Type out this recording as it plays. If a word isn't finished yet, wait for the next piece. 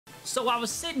So I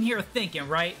was sitting here thinking,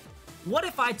 right? What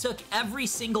if I took every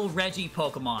single Regi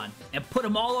Pokemon and put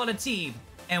them all on a team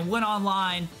and went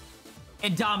online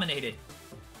and dominated?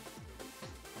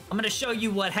 I'm going to show you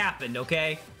what happened,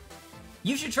 okay?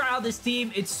 You should try out this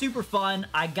team. It's super fun.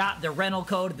 I got the rental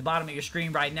code at the bottom of your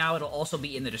screen right now. It'll also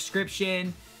be in the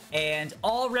description. And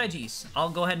all Regis. I'll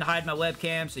go ahead and hide my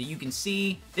webcam so you can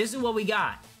see. This is what we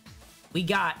got. We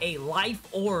got a Life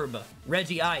Orb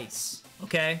Regice,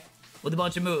 okay? With a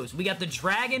bunch of moves. We got the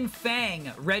Dragon Fang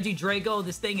Regidrago.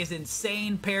 This thing is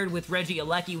insane, paired with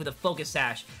Regieleki with a Focus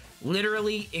Sash.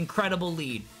 Literally incredible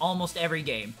lead. Almost every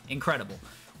game. Incredible.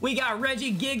 We got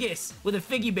Regigigas with a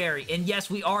Figgy Berry. And yes,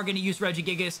 we are going to use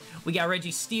Regigigas. We got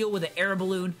Registeel with an Air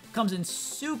Balloon. Comes in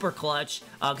super clutch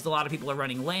because a lot of people are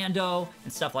running Lando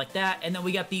and stuff like that. And then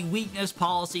we got the Weakness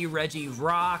Policy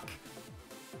Regirock.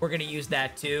 We're going to use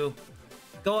that too.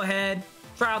 Go ahead,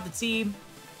 try out the team.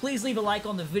 Please leave a like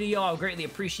on the video. I would greatly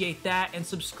appreciate that. And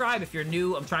subscribe if you're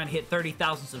new. I'm trying to hit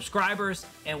 30,000 subscribers.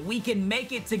 And we can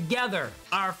make it together.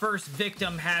 Our first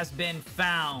victim has been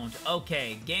found.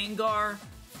 Okay, Gengar,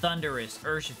 Thundurus,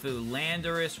 Urshifu,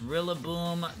 Landorus,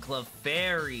 Rillaboom,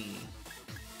 Clefairy.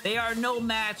 They are no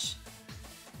match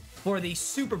for the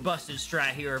super busted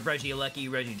strat here of Regieleki,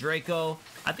 Regidrago.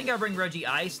 I think I bring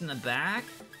Regice in the back.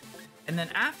 And then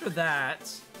after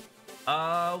that,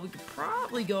 we could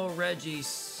probably go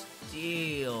Registeel.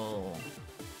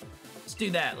 Let's do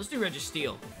that. Let's do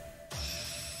Registeel.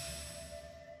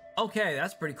 Okay,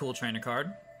 that's a pretty cool trainer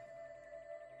card.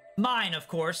 Mine, of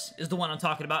course, is the one I'm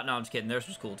talking about. No, I'm just kidding. Theirs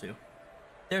was cool, too.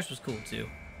 Theirs was cool, too.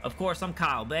 Of course, I'm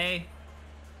KyleAye.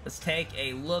 Let's take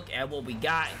a look at what we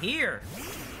got here.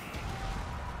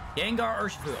 Gengar,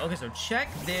 Urshifu. Okay, so check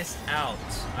this out,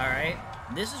 all right?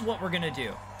 This is what we're going to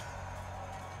do.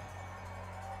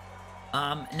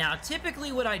 Now,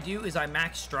 typically what I do is I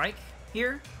max Strike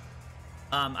here.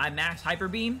 I max Hyper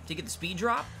Beam to get the speed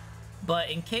drop.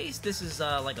 But in case this is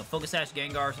like a Focus Sash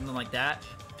Gengar or something like that,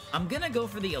 I'm gonna go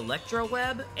for the Electro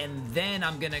Web, and then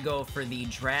I'm gonna go for the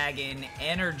Dragon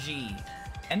Energy.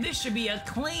 And this should be a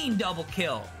clean double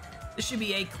kill. This should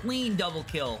be a clean double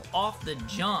kill off the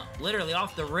jump, literally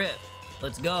off the rip.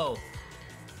 Let's go.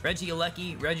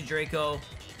 Regieleki, Regidrago.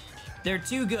 They're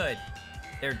too good.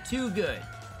 They're too good.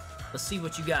 Let's see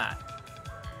what you got.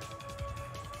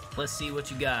 Let's see what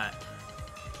you got.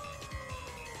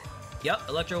 Yep,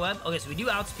 Electro Web. Okay, so we do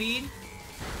outspeed.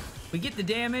 We get the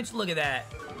damage. Look at that.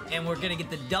 And we're going to get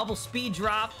the double speed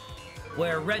drop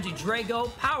where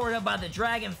Regidrago, powered up by the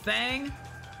Dragon Fang.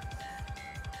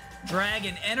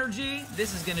 Dragon Energy.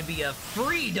 This is going to be a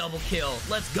free double kill.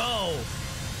 Let's go.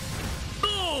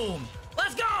 Boom.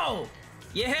 Let's go.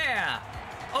 Yeah.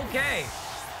 Okay.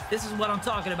 This is what I'm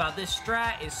talking about. This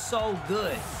strat is so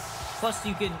good. Plus,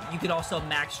 you could also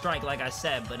max Strike, like I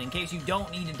said. But in case you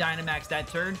don't need to Dynamax that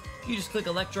turn, you just click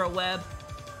Electro Web.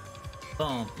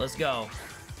 Boom. Let's go.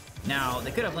 Now, they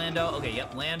could have Lando. Okay,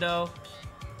 yep, Lando.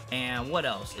 And what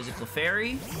else? Is it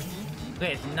Clefairy?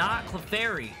 Okay, it's not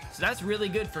Clefairy. So that's really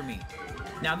good for me.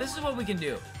 Now, this is what we can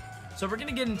do. So we're going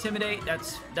to get Intimidate.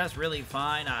 That's really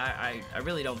fine. I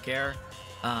really don't care.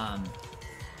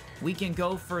 We can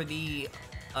go for the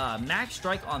max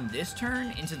Strike on this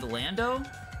turn into the Lando.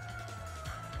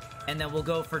 And then we'll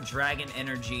go for Dragon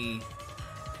Energy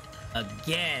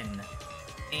again.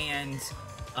 And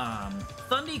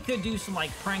Thundy could do some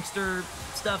like prankster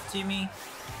stuff to me.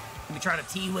 Maybe try to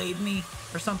T-Wave me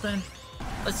or something.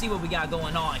 Let's see what we got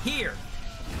going on here.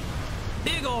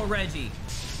 Big ol' Regi.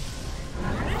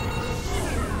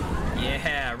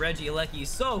 Yeah, Regieleki is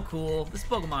so cool. This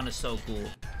Pokemon is so cool.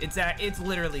 It's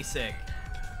literally sick.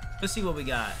 Let's see what we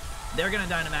got. They're gonna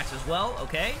Dynamax as well,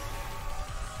 okay.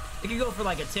 They could go for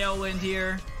like a Tailwind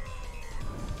here.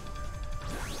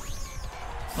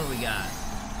 What do we got?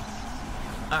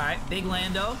 Alright, big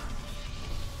Lando.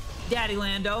 Daddy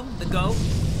Lando, the GOAT.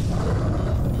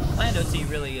 Lando T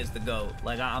really is the GOAT.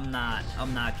 Like, I'm not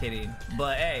kidding.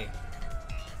 But hey,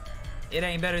 it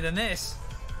ain't better than this.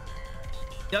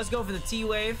 Does go for the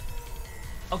T-Wave.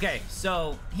 Okay,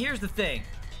 so here's the thing.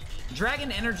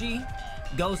 Dragon Energy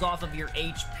goes off of your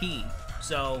HP.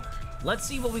 So let's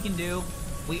see what we can do.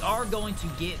 We are going to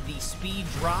get the speed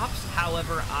drops.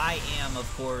 However, I am, of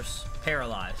course,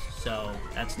 paralyzed. So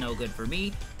that's no good for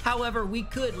me. However, we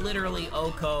could literally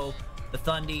OHKO the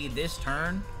Thundy this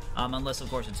turn. Unless, of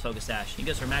course, it's Focus Sash. He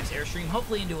goes for Max Airstream,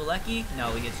 hopefully into Eleki.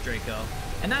 No, he gets Draco.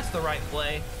 And that's the right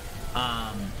play.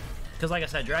 Because, like I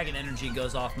said, Dragon Energy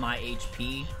goes off my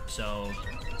HP. So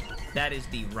that is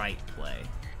the right play.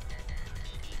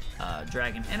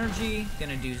 Dragon Energy,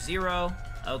 gonna do 0.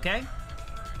 Okay.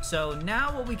 So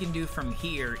now what we can do from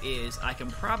here is I can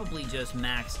probably just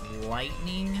max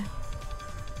Lightning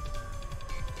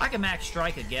I can max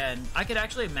strike again. I could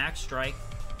actually max strike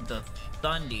the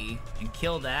Thundy and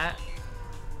kill that.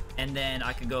 And then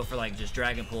I could go for, like, just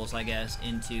Dragon Pulse, I guess,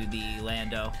 into the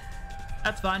Lando.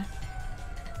 That's fine.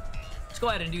 Let's go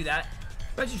ahead and do that.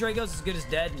 Regidrago's as good as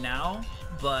dead now,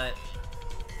 but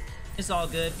it's all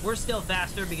good. We're still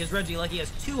faster because Regieleki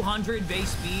has 200 base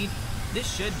speed.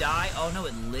 This should die. Oh, no,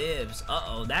 it lives.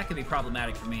 Uh-oh, that could be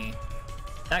problematic for me.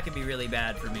 That could be really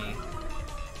bad for me.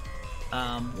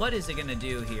 What is it going to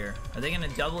do here? Are they going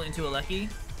to double into Eleki?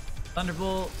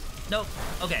 Thunderbolt? Nope.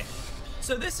 Okay.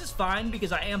 So this is fine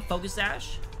because I am Focus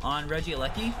Sash on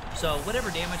Regieleki. So whatever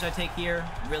damage I take here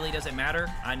really doesn't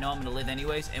matter. I know I'm going to live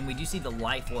anyways. And we do see the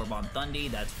Life Orb on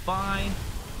Thundy. That's fine.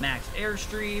 Max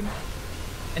Airstream.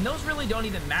 And those really don't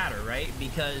even matter, right?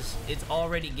 Because it's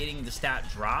already getting the stat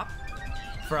drop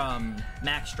from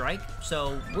Max Strike.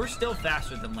 So we're still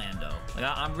faster than Lando. Like,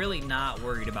 I'm really not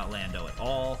worried about Lando at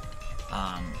all.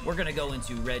 We're going to go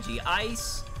into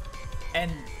Regice. And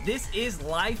this is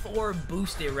Life Orb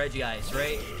boosted Regice,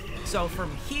 right? So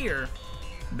from here,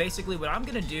 basically what I'm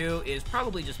going to do is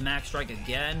probably just Max Strike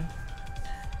again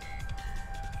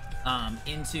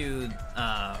into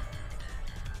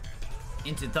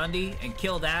Thundy and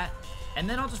kill that. And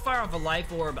then I'll just fire off a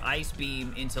Life Orb Ice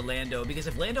Beam into Lando, because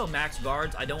if Lando max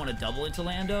guards, I don't want to double into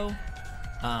Lando.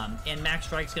 And Max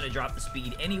Strike's going to drop the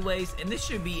speed anyways, and this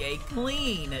should be a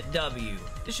clean W.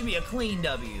 This should be a clean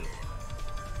W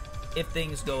if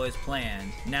things go as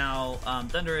planned. Now,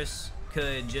 Thunderous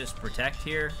could just protect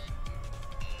here.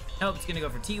 Nope, it's going to go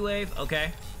for T-Wave.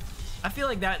 Okay. I feel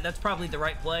like that's probably the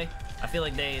right play. I feel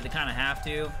like they kind of have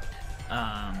to.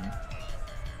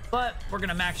 But we're going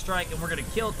to Max Strike, and we're going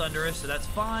to kill Thunderous, so that's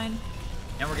fine.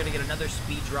 And we're going to get another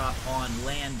speed drop on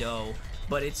Lando,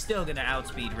 but it's still going to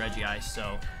outspeed Regice,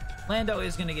 so Lando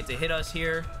is going to get to hit us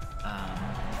here.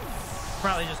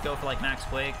 Probably just go for, like, Max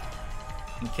Quake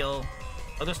and kill.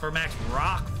 Oh, this for Max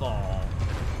Rockfall.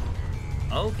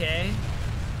 Okay.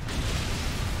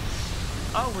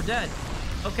 Oh, we're dead.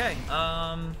 Okay,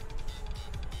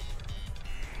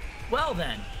 well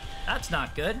then, that's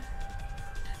not good.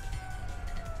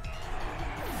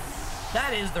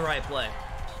 That is the right play,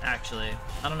 actually.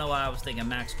 I don't know why I was thinking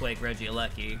Max Quake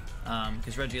Regieleki,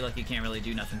 because Regieleki can't really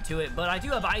do nothing to it, but I do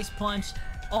have Ice Punch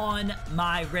on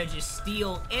my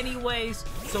Registeel anyways,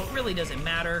 so it really doesn't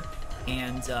matter.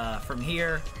 And from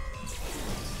here,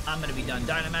 I'm going to be done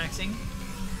Dynamaxing,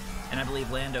 and I believe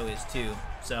Lando is too,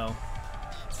 so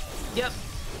yep.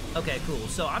 Okay, cool.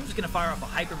 So I'm just going to fire off a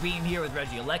Hyper Beam here with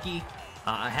Regieleki.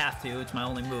 I have to. It's my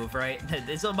only move, right?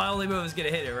 So my only move is going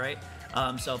to hit it, right?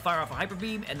 So fire off a Hyper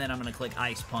Beam, and then I'm going to click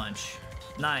Ice Punch.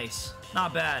 Nice.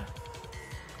 Not bad.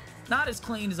 Not as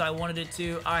clean as I wanted it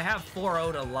to. I have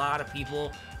 4-0'd a lot of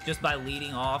people just by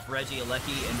leading off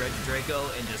Regieleki and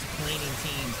Regidrago and just cleaning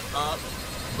teams up,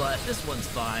 but this one's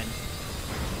fine.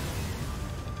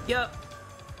 Yep.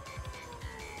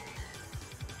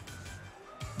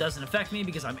 Doesn't affect me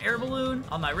because I'm Air Balloon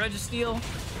on my Registeel,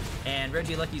 and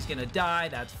Regieleki's gonna die.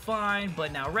 That's fine,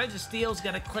 but now Registeel's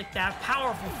gonna click that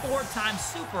powerful 4-time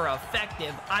super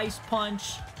effective Ice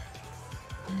Punch.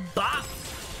 Bop!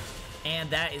 And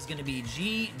that is gonna be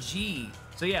GG.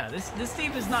 So yeah, this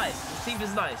team is nice. This team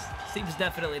is nice. This team is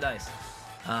definitely nice.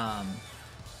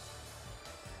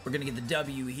 We're gonna get the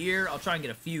W here. I'll try and get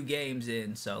a few games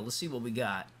in, so let's see what we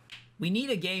got. We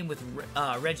need a game with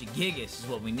Regigigas is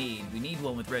what we need. We need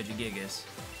one with Regigigas.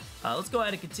 Let's go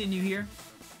ahead and continue here.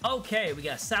 Okay, we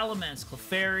got Salamence,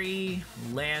 Clefairy,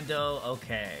 Lando.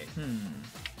 Okay,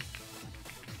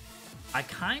 I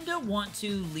kind of want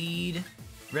to lead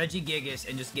Regigigas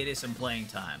and just get it some playing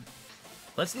time.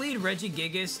 Let's lead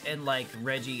Regigigas and, like,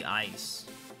 Regice.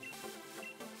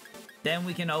 Then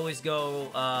we can always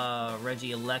go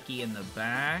Regieleki in the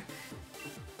back.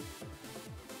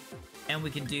 And we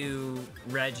can do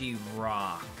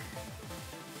Regirock.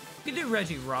 We can do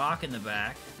Regirock in the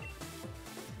back.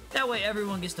 That way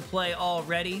everyone gets to play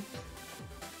already.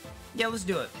 Yeah, let's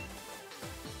do it.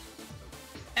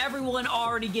 Everyone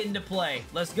already getting to play.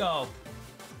 Let's go.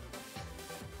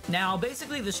 Now,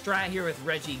 basically the strat here with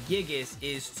Regigigas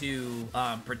is to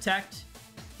protect,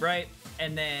 right?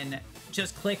 And then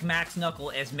just click Max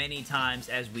Knuckle as many times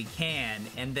as we can.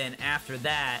 And then after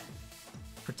that,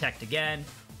 protect again.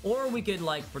 Or we could,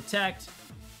 like, protect,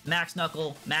 Max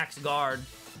Knuckle, Max Guard,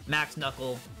 Max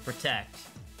Knuckle, protect.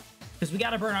 Because we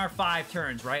got to burn our 5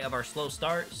 turns, right, of our slow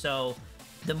start. So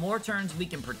the more turns we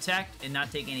can protect and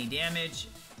not take any damage,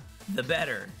 the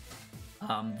better.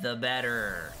 The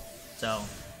better. So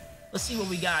let's see what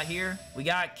we got here. We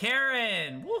got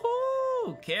Karen.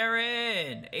 Woohoo!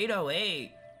 Karen.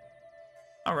 808.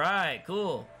 All right,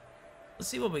 cool. Let's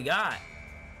see what we got.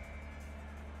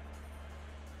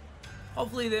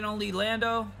 Hopefully they don't lead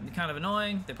Lando. It'd be kind of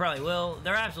annoying. They probably will.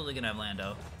 They're absolutely gonna have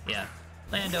Lando. Yeah.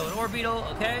 Lando and Orbeetle,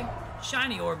 okay.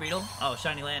 Shiny Orbeetle. Oh,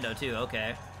 shiny Lando too,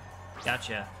 okay.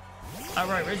 Gotcha.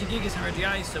 Alright, Regigigas and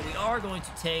Regice, so we are going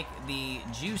to take the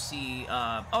juicy,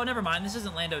 oh, never mind, this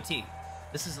isn't Lando T.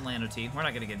 This isn't Lando T. We're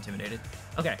not gonna get intimidated.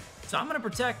 Okay, so I'm gonna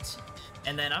protect,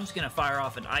 and then I'm just gonna fire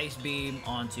off an Ice Beam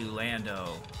onto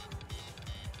Lando.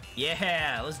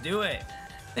 Yeah, let's do it.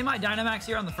 They might Dynamax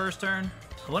here on the first turn.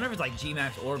 I wonder if it's like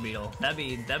G-Max Orbeetle.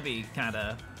 That'd be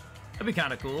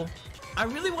kinda cool. I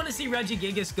really want to see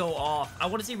Regigigas go off. I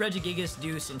want to see Regigigas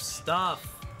do some stuff.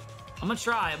 I'm gonna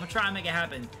try and make it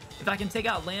happen. If I can take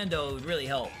out Lando, it would really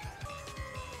help.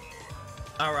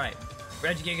 Alright.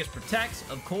 Regigigas protects,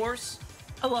 of course.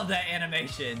 I love that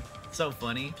animation. So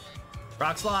funny.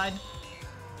 Rock Slide.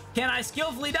 Can I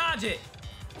skillfully dodge it?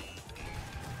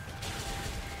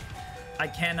 I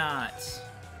cannot.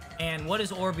 And what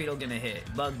is Orbeetle gonna hit?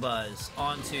 Bug Buzz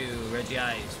onto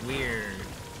Regice. Weird.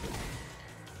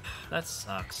 That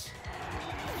sucks.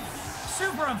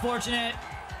 Super unfortunate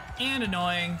and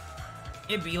annoying.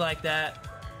 It'd be like that.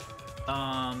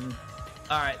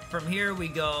 Alright, from here we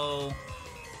go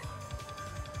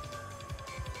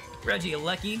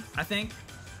Regieleki, I think.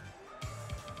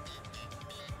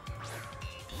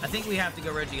 I think we have to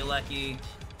go Regieleki,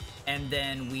 and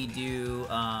then we do,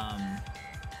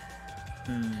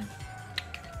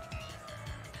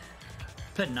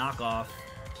 could knock off.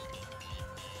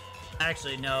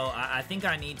 Actually, no, I think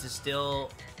I need to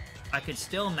still... I could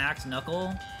still max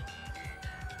Knuckle.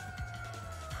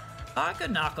 I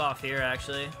could knock off here,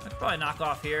 actually. I could probably knock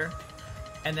off here.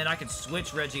 And then I could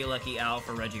switch Regieleki out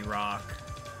for Regirock.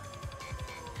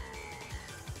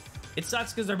 It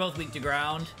sucks because they're both weak to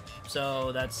ground,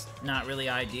 so that's not really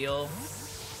ideal.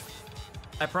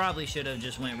 I probably should have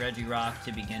just went Regirock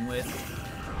to begin with.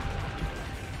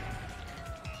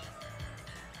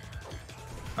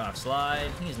 Rock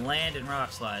Slide. He's landing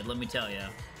Rock Slide, let me tell you.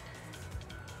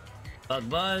 Bug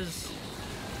Buzz.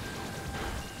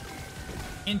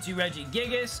 Into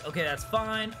Regigigas. Okay, that's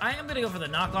fine. I am gonna go for the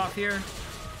knockoff here.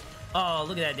 Oh,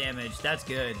 look at that damage. That's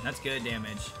good. That's good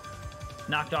damage.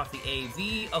 Knocked off the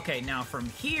AV. Okay, now from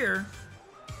here,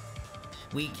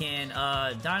 we can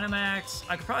Dynamax.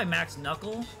 I could probably max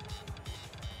Knuckle.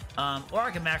 Or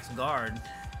I can max Guard.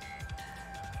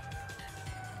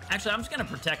 Actually, I'm just going to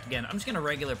protect again. I'm just going to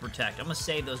regular protect. I'm going to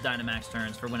save those Dynamax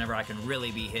turns for whenever I can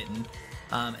really be hitting.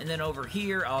 And then over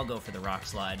here, I'll go for the Rock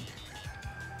Slide.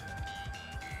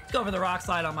 Let's go for the Rock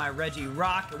Slide on my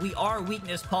Regirock. We are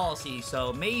weakness policy,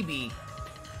 so maybe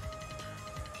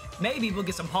we'll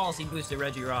get some policy boosted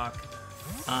Regirock.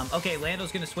 Okay,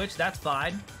 Lando's going to switch. That's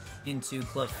fine. Into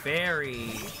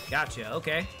Clefairy. Gotcha,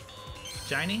 okay.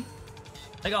 Shiny?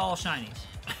 They got all shinies.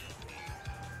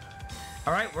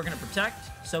 Alright, we're going to protect.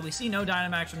 So we see no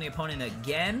Dynamax from the opponent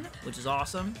again, which is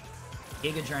awesome.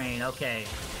 Giga Drain, okay.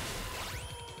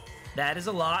 That is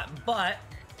a lot, but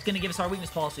it's going to give us our weakness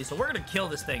policy. So we're going to kill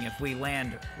this thing if we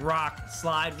land Rock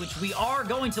Slide, which we are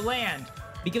going to land,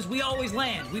 because we always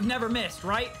land. We've never missed,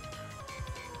 right?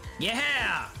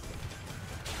 Yeah!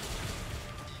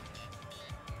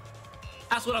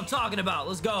 That's what I'm talking about.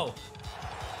 Let's go.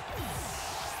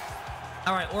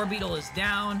 Alright, Orbeetle is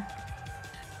down.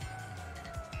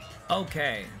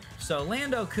 Okay, so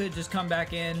Lando could just come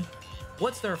back in.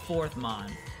 What's their fourth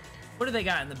Mon? What do they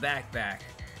got in the backpack?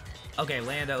 Okay,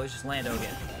 Lando is just Lando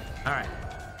again. Alright.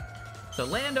 So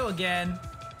Lando again.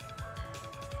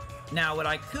 Now, what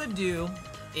I could do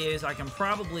is I can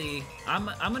probably... I'm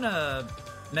gonna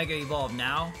Mega Evolve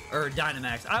now. Or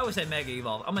Dynamax. I always say Mega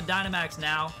Evolve. I'm gonna Dynamax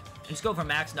now. And just go from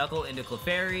Max Knuckle into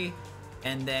Clefairy.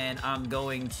 And then I'm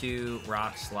going to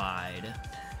Rock Slide.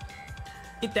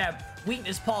 Get that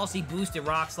weakness policy boosted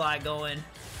Rock Slide going.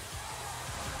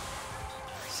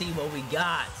 See what we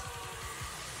got.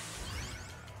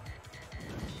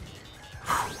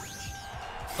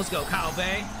 Let's go,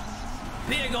 KyleAye.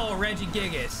 Big ol'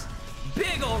 Regigigas.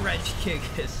 Big ol'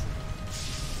 Regigigas.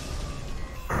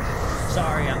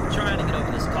 Sorry, I'm trying to get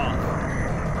over this cough.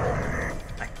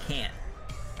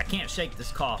 I can't shake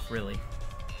this cough, really.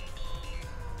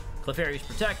 Clefairy's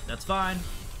protect, that's fine.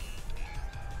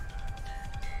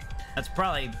 That's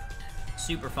probably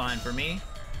super fine for me.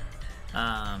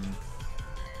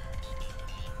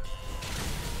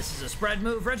 This is a spread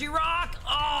move. Regirock!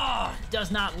 Oh!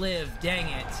 Does not live. Dang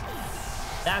it.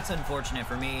 That's unfortunate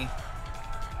for me.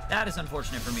 That is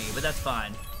unfortunate for me, but that's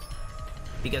fine.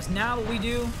 Because now what we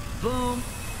do, boom,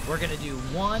 we're gonna do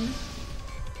one.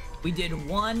 We did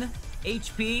 1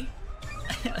 HP.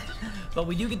 But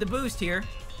we do get the boost here.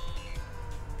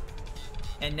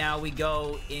 And now we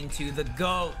go into the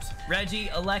GOAT,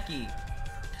 Regieleki.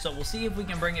 So we'll see if we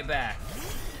can bring it back.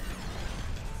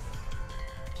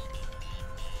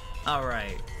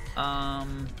 Alright. I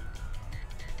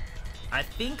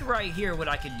think right here what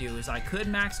I could do is I could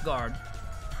max guard.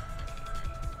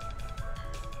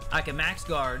 I could max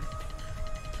guard.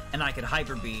 And I could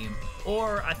hyper beam.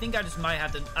 Or I think I just might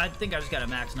have to... I think I just gotta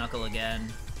max knuckle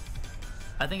again.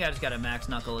 I'm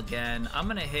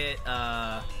gonna hit,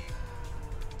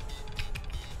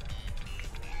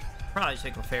 probably just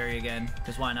hit Clefairy again,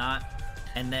 because why not?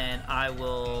 And then I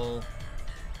will...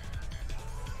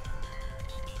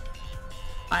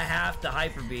 I have to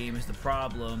hyper beam is the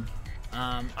problem.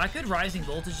 I could Rising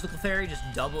Voltage the Clefairy, just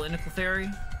double into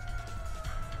Clefairy.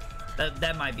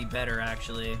 That might be better,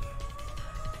 actually.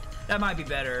 That might be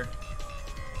better.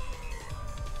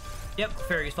 Yep,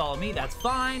 Clefairy's follow me. That's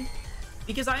fine.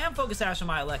 Because I am Focus Sash on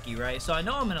my Kyleaye, right? So I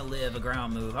know I'm going to live a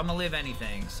ground move. I'm going to live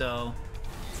anything. So,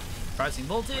 Rising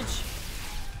Voltage.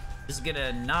 This is going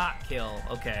to not kill.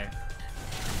 Okay.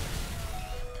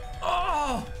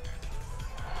 Oh!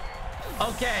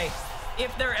 Okay.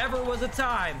 If there ever was a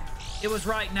time, it was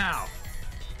right now.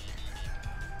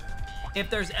 If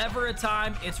there's ever a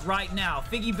time, it's right now.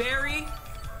 Figgy Berry,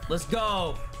 let's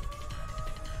go.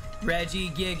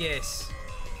 Regigigas.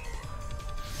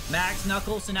 Max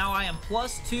Knuckle, so now I am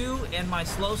 +2 and my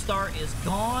slow start is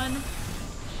gone.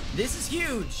 This is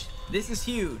huge. This is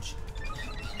huge.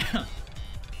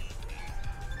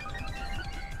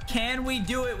 Can we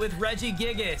do it with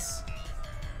Regigigas?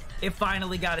 It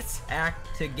finally got its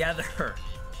act together.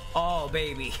 Oh,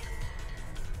 baby.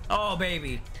 Oh,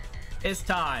 baby. It's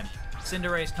time.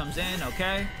 Cinderace comes in,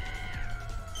 okay?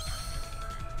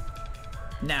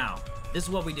 Now, this is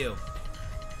what we do.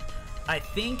 I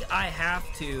think I have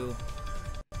to...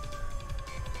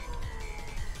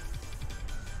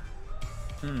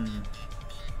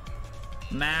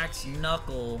 Max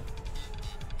Knuckle.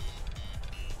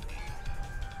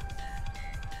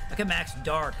 I can max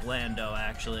Dark Lando,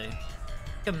 actually.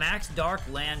 I can max Dark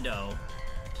Lando.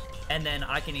 And then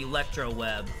I can Electro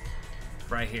Web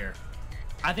right here.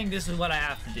 I think this is what I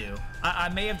have to do. I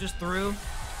may have just threw.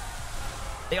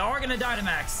 They are going to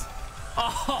Dynamax.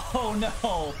 Oh,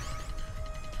 no.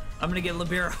 I'm going to get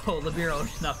Libero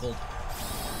knuckled.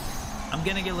 I'm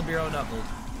going to get Libero knuckled.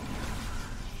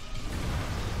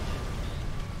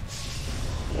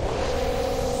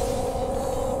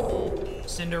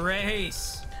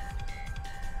 Cinderace.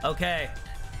 Okay.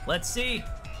 Let's see.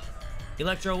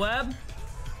 Electro Web.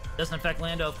 Doesn't affect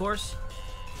Lando, of course.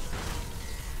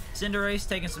 Cinderace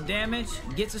taking some damage.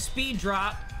 Gets a speed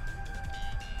drop.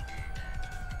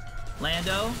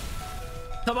 Lando.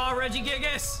 Come on,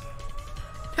 Regigigas.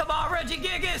 Come on,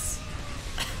 Regigigas.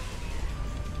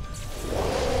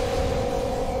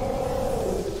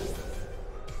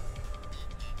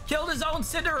 Killed his own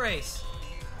Cinderace.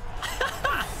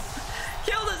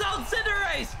 Killed his own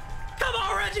Cinderace. Come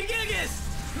on,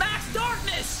 Regigigas. Max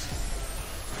Darkness.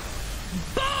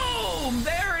 Boom!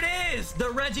 There it is! The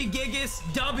Regigigas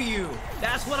W.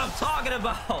 That's what I'm talking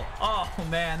about. Oh,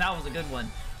 man, that was a good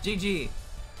one. GG.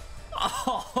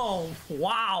 Oh,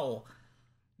 wow.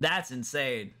 That's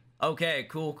insane. Okay,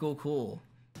 cool.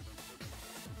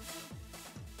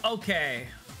 Okay.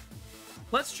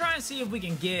 Let's try and see if we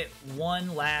can get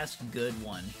one last good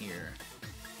one here.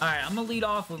 Alright, I'm going to lead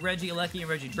off with Regieleki and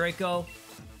Regidrago.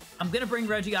 I'm going to bring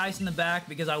Regice in the back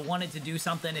because I want it to do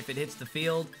something if it hits the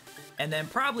field. And then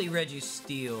probably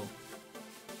Registeel.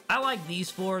 I like these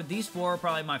four. These four are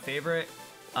probably my favorite.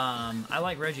 I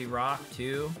like Regirock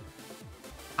too.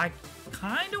 I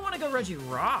kind of want to go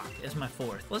Regirock as my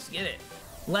fourth. Let's get it.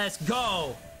 Let's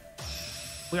go.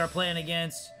 We are playing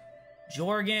against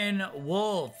Jorgen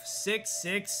Wolf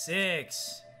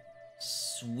 666.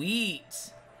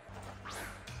 Sweet.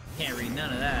 Can't read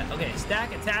none of that. Okay,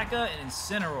 Stack Attacka and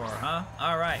Incineroar, huh?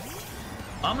 All right.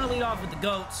 I'm going to lead off with the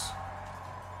goats.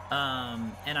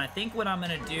 And I think what I'm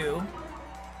gonna do...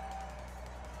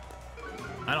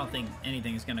 I don't think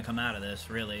anything's gonna come out of this,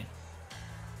 really.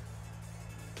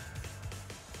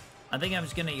 I think I'm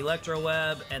just gonna Electro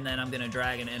Web, and then I'm gonna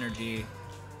Dragon Energy.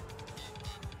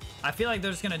 I feel like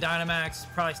they're just gonna Dynamax,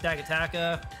 probably Stack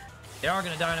Attacka. They are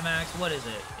gonna Dynamax. What is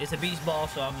it? It's a Beast Ball,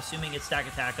 so I'm assuming it's Stack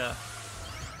Attacka.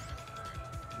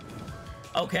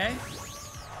 Okay.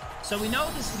 So we know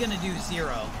this is gonna do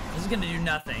 0. This is gonna do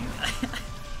nothing.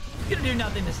 Gonna do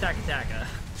nothing to Stack Attacka,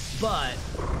 but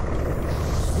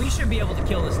we should be able to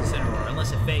kill this Incineroar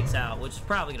unless it fakes out, which is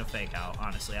probably gonna fake out,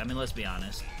 honestly. I mean, let's be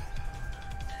honest.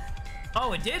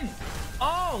 Oh, it didn't.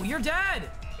 Oh, you're dead.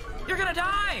 You're gonna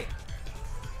die.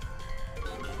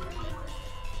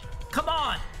 Come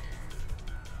on.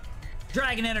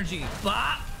 Dragon Energy.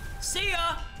 Bop. See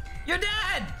ya. You're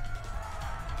dead.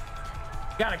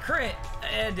 Got a crit.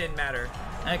 It didn't matter.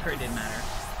 That crit didn't matter.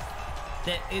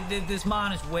 This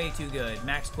mon is way too good.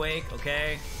 Max Quake,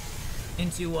 okay.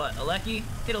 Into what? Eleki?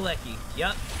 Hit Eleki.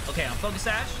 Yep. Okay, on Focus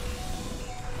Sash.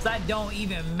 That don't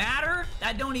even matter.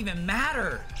 That don't even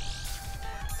matter.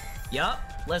 Yup.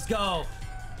 Let's go.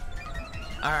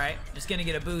 Alright. Just gonna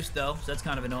get a boost, though. So that's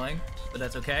kind of annoying. But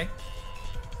that's okay.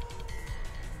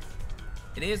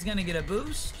 It is gonna get a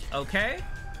boost. Okay.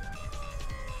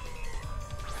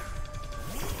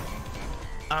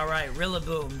 Alright.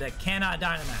 Rillaboom that cannot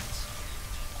Dynamax.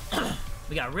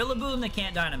 We got Rillaboom that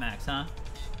can't Dynamax, huh?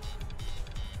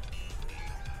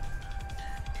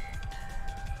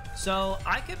 So,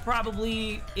 I could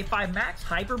probably... If I max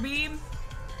Hyper Beam,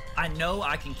 I know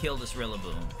I can kill this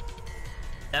Rillaboom.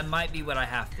 That might be what I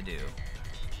have to do.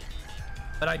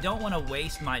 But I don't want to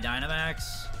waste my Dynamax.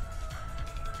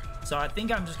 So I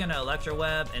think I'm just going to Electro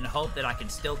Web and hope that I can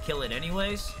still kill it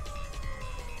anyways.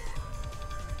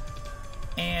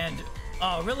 And...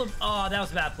 Oh, that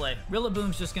was a bad play.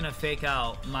 Rillaboom's just going to fake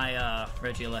out my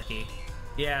Regieleki.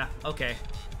 Yeah, okay.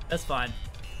 That's fine.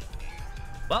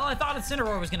 Well, I thought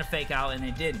Incineroar was going to fake out, and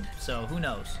it didn't. So, who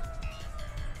knows?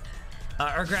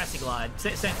 Or Grassy Glide.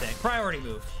 Same thing. Priority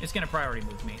move. It's going to priority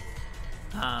move me.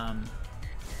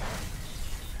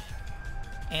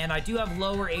 And I do have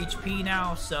lower HP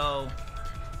now, so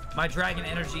my Dragon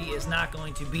Energy is not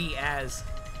going to be as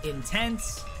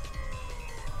intense.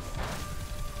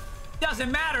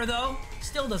 Doesn't matter, though.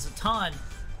 Still does a ton.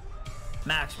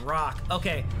 Max Rock.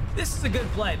 Okay, this is a good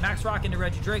play. Max Rock into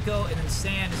Regidrago, and then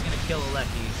Sand is going to kill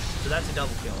Eleki. So that's a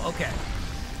double kill. Okay.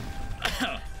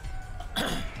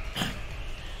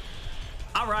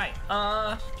 Alright,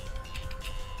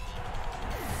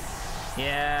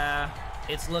 yeah,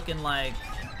 it's looking like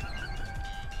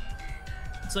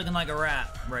a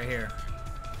wrap right here.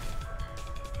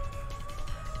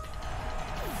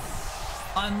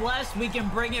 Unless we can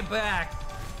bring it back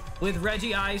with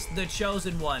Regice, the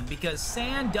Chosen One, because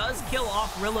Sand does kill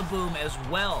off Rillaboom as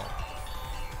well.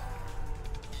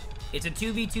 It's a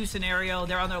 2v2 scenario.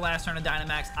 They're on their last turn of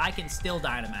Dynamax. I can still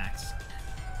Dynamax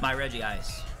my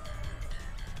Regice.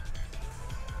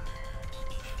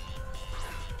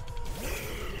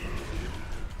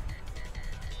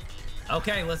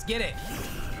 Okay, let's get it.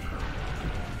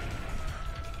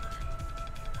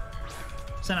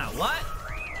 So now what?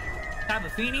 Tapu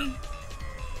Fini?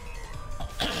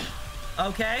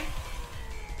 Okay.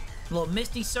 A little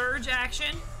Misty Surge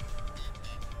action.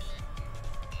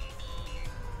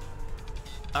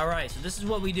 Alright, so this is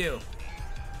what we do.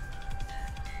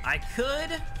 I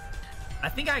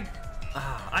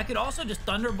could also just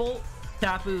Thunderbolt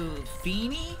Tapu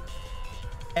Fini,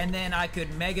 and then I could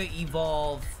Mega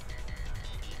Evolve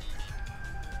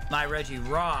my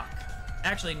Regirock.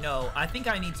 Actually, no. I think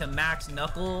I need to Max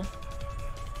Knuckle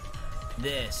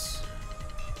this.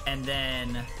 And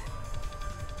then...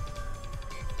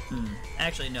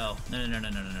 Actually, no. No.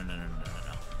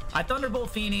 I Thunderbolt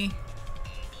Fini.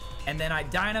 And then I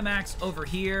Dynamax over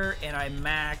here. And I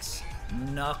Max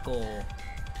Knuckle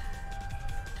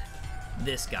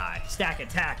this guy. Stack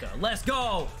Attacka. Let's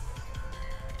go!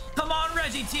 Come on,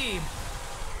 Regi team!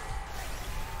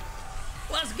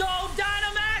 Let's go,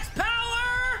 Dynamax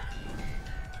power!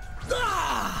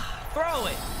 Ah, throw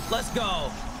it. Let's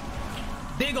go.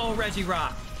 Big old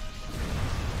Regirock.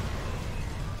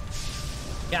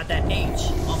 Got that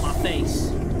H on my face.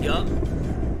 Yup.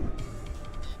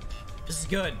 This is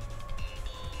good.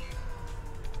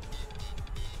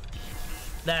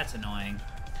 That's annoying.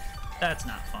 That's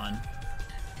not fun.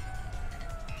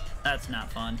 That's not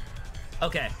fun.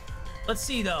 Okay. Let's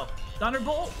see, though.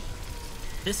 Thunderbolt.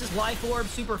 This is Life Orb,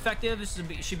 super effective. This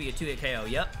should be a 2-hit KO,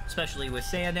 yep. Especially with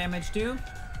sand damage, too.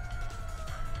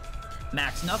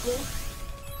 Max Knuckle.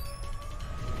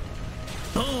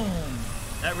 Boom!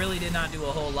 That really did not do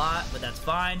a whole lot, but that's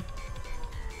fine.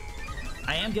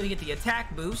 I am going to get the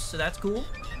attack boost, so that's cool.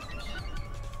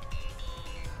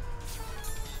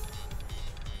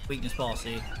 Weakness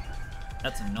Policy.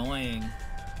 That's annoying.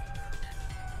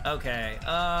 Okay,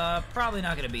 probably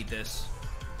not going to beat this.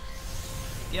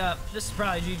 Yep, this is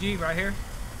probably GG right here.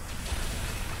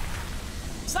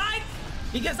 Psych!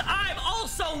 Because I'm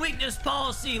also Weakness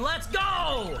Policy. Let's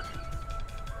go!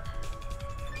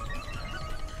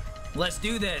 Let's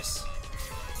do this.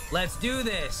 Let's do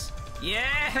this.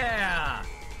 Yeah!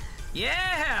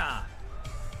 Yeah!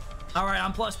 Alright,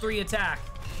 I'm +3 attack.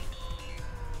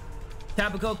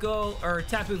 Tapu Koko, or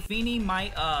Tapu Fini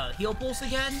might, heal pulse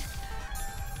again.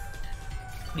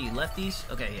 What are you, lefties?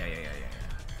 Okay, yeah.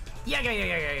 Yeah.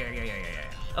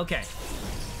 Okay.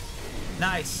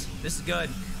 Nice. This is good.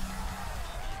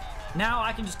 Now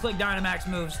I can just click Dynamax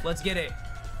moves. Let's get it.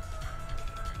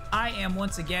 I am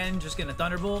once again just gonna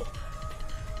Thunderbolt.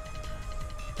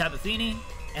 Tapu Fini.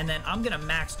 And then I'm gonna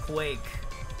Max Quake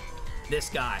this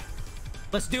guy.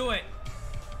 Let's do it.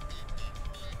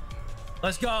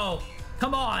 Let's go.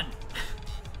 Come on.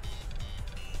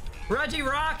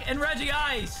 Regirock and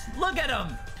Regice. Look at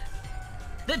them.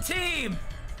 The team.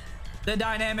 The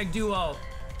dynamic duo.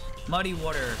 Muddy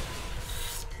Water.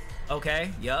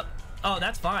 Okay, yep. Oh,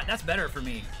 that's fine. That's better for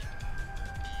me.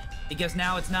 Because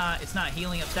now it's not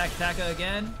healing up Stakataka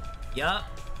again. Yup.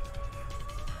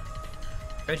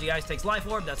 Regice takes Life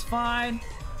Orb. That's fine.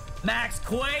 Max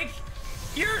Quake.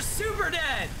 You're super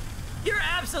dead. You're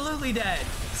absolutely dead.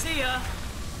 See ya.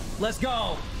 Let's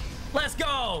go. Let's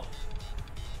go.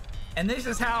 And this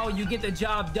is how you get the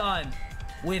job done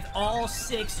with all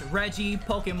 6 Regi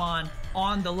Pokemon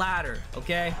on the ladder,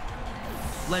 okay?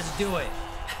 Let's do it.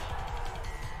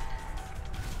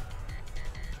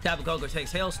 Tapu Koko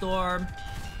takes Hailstorm.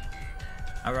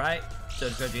 Alright. So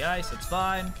does Regice. It's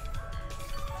fine.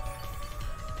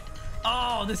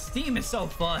 Oh, this team is so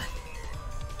fun.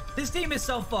 This team is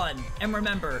so fun. And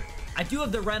remember, I do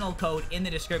have the rental code in the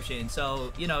description.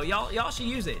 So, you know, y'all should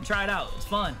use it and try it out. It's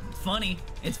fun. It's funny.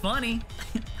 It's funny.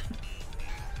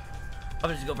 I'll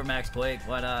just go for Max Quake.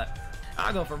 Why not?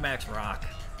 I'll go for Max Rock.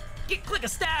 Click a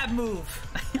stab move.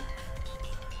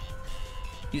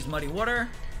 Use Muddy Water.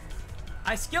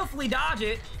 I skillfully dodge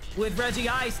it with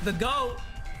Regice, the GOAT.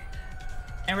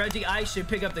 And Regice should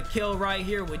pick up the kill right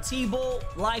here with T-Bolt,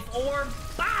 Life Orb.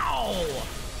 Bow!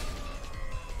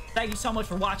 Thank you so much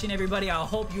for watching, everybody. I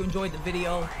hope you enjoyed the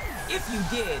video. If you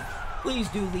did, please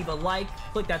do leave a like,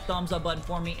 click that thumbs up button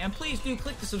for me, and please do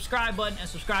click the subscribe button and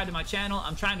subscribe to my channel.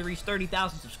 I'm trying to reach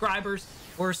 30,000 subscribers.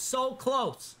 We're so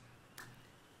close.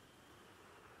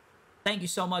 Thank you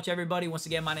so much, everybody. Once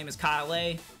again, my name is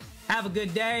KyleAye. Have a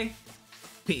good day.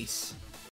 Peace.